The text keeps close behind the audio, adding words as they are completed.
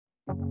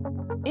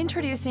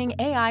Introducing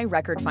AI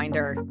Record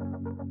Finder.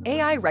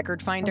 AI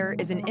Record Finder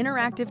is an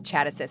interactive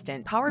chat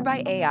assistant powered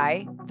by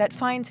AI that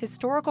finds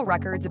historical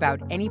records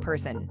about any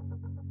person.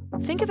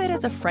 Think of it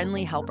as a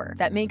friendly helper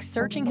that makes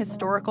searching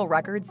historical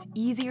records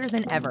easier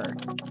than ever.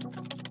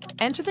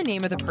 Enter the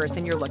name of the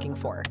person you're looking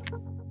for.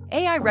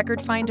 AI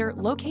Record Finder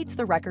locates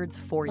the records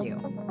for you.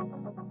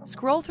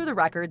 Scroll through the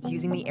records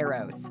using the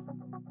arrows.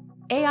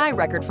 AI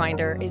Record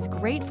Finder is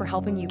great for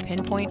helping you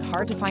pinpoint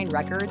hard-to-find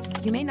records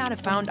you may not have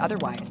found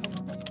otherwise.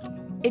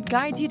 It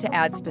guides you to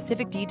add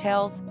specific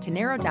details to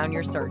narrow down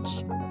your search.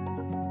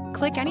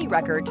 Click any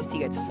record to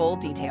see its full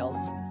details.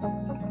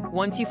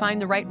 Once you find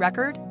the right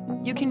record,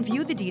 you can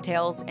view the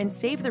details and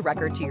save the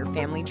record to your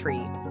family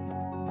tree.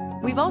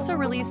 We've also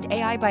released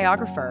AI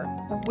Biographer,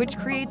 which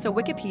creates a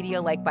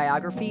Wikipedia-like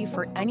biography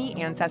for any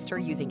ancestor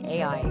using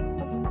AI.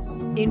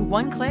 In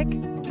one click,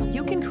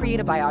 you can create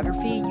a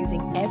biography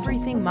using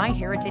everything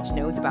MyHeritage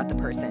knows about the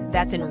person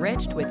that's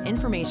enriched with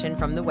information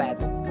from the web.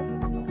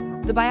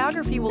 The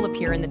biography will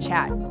appear in the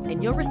chat,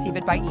 and you'll receive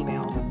it by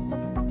email.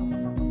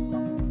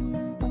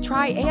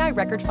 Try AI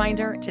Record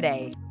Finder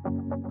today.